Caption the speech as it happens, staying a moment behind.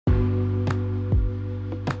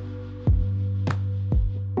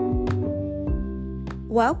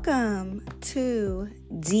Welcome to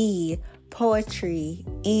D Poetry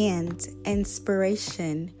and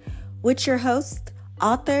Inspiration with your host,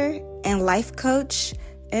 author, and life coach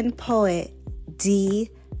and poet,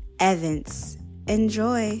 D. Evans.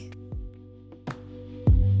 Enjoy.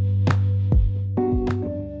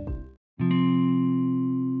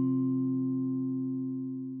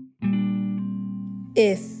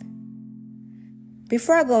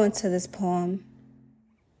 Before I go into this poem,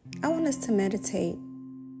 I want us to meditate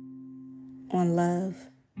on love.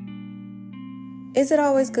 Is it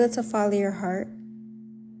always good to follow your heart?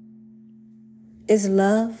 Is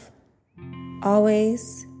love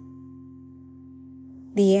always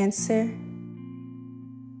the answer?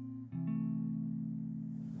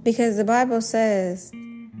 Because the Bible says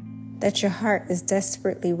that your heart is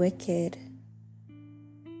desperately wicked.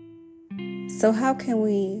 So how can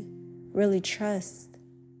we really trust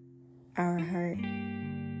our heart?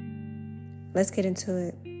 Let's get into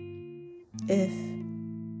it.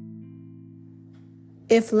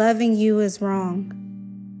 If loving you is wrong,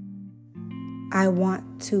 I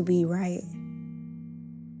want to be right.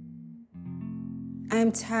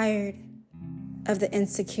 I'm tired of the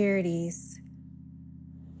insecurities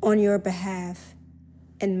on your behalf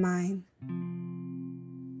and mine.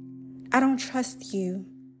 I don't trust you.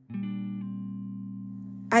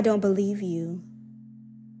 I don't believe you.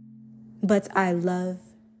 But I love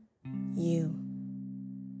you.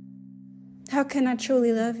 How can I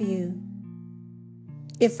truly love you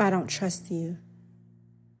if I don't trust you?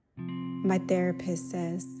 My therapist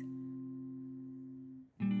says.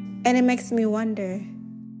 And it makes me wonder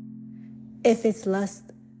if it's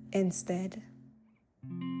lust instead.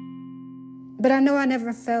 But I know I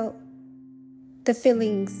never felt the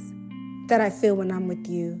feelings that I feel when I'm with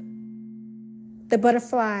you. The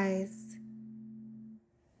butterflies,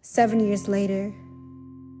 7 years later,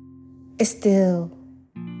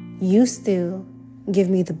 you still give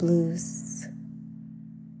me the blues.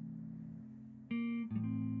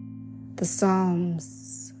 The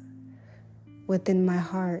Psalms within my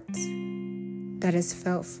heart that is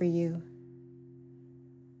felt for you.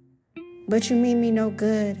 But you mean me no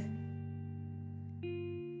good.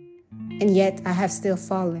 And yet I have still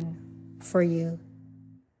fallen for you.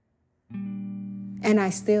 And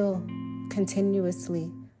I still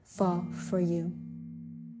continuously fall for you.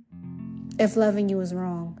 If loving you is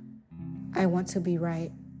wrong, I want to be right.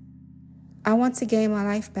 I want to gain my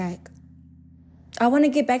life back. I want to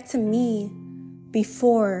get back to me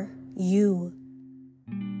before you.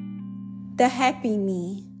 The happy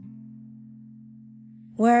me,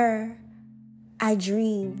 where I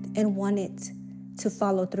dreamed and wanted to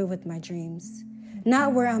follow through with my dreams.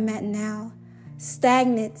 Not where I'm at now,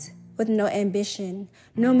 stagnant with no ambition,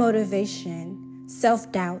 no motivation,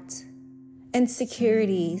 self-doubt,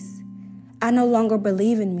 insecurities. I no longer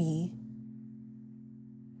believe in me.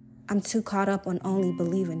 I'm too caught up on only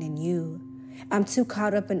believing in you. I'm too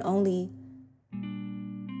caught up in only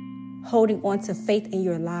holding on to faith in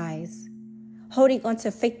your lies, holding on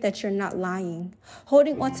to faith that you're not lying,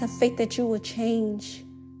 holding on to faith that you will change,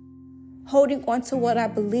 holding on to what I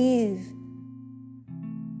believe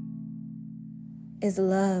is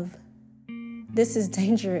love. This is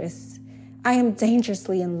dangerous. I am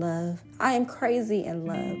dangerously in love. I am crazy in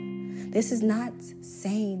love. This is not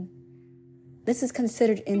sane. This is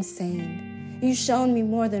considered insane. You've shown me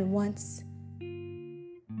more than once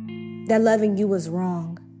that loving you was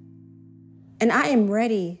wrong. And I am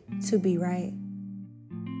ready to be right.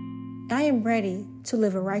 I am ready to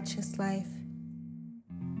live a righteous life.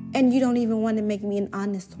 And you don't even want to make me an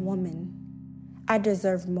honest woman. I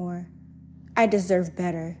deserve more. I deserve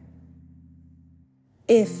better.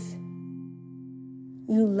 If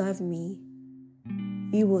you love me,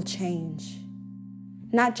 you will change.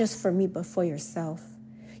 Not just for me, but for yourself.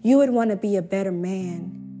 You would want to be a better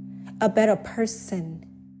man, a better person.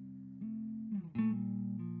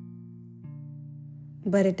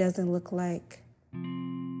 But it doesn't look like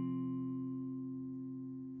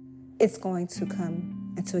it's going to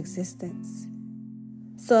come into existence.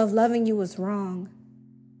 So if loving you was wrong,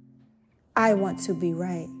 I want to be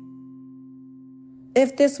right.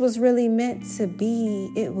 If this was really meant to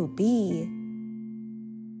be, it will be.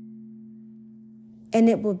 And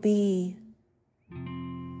it will be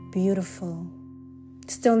beautiful.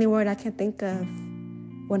 It's the only word I can think of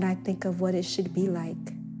when I think of what it should be like.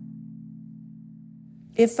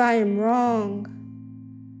 If I am wrong,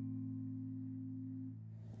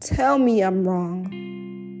 tell me I'm wrong.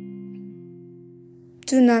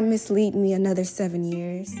 Do not mislead me another 7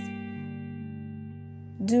 years.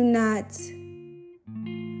 Do not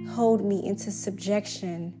hold me into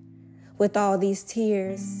subjection with all these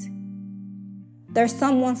tears. There's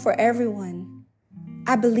someone for everyone.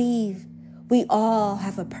 I believe we all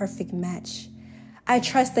have a perfect match. I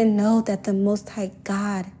trust and know that the Most High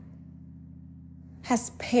God has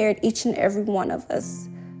paired each and every one of us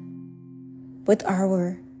with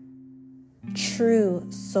our true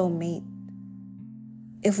soulmate.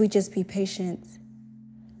 If we just be patient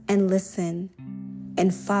and listen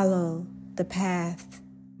and follow the path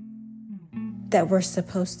that we're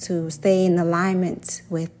supposed to stay in alignment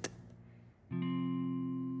with,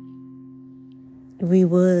 we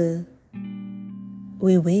would,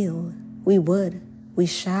 we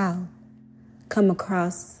shall come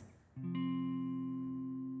across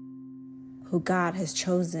who God has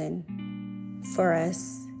chosen for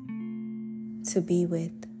us to be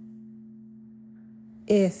with.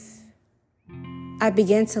 If I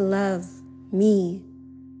begin to love me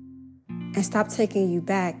and stop taking you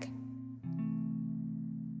back,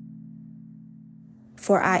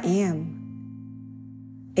 for I am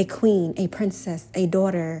a queen, a princess, a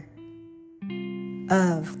daughter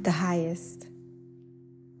of the highest.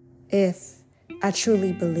 If I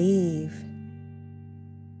truly believe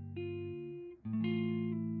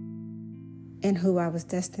in who I was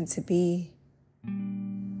destined to be,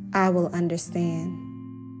 I will understand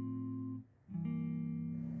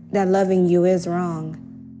that loving you is wrong,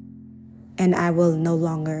 and I will no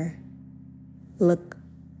longer look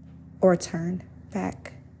or turn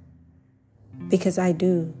back, because I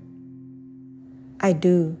do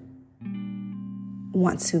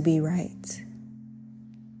want to be right.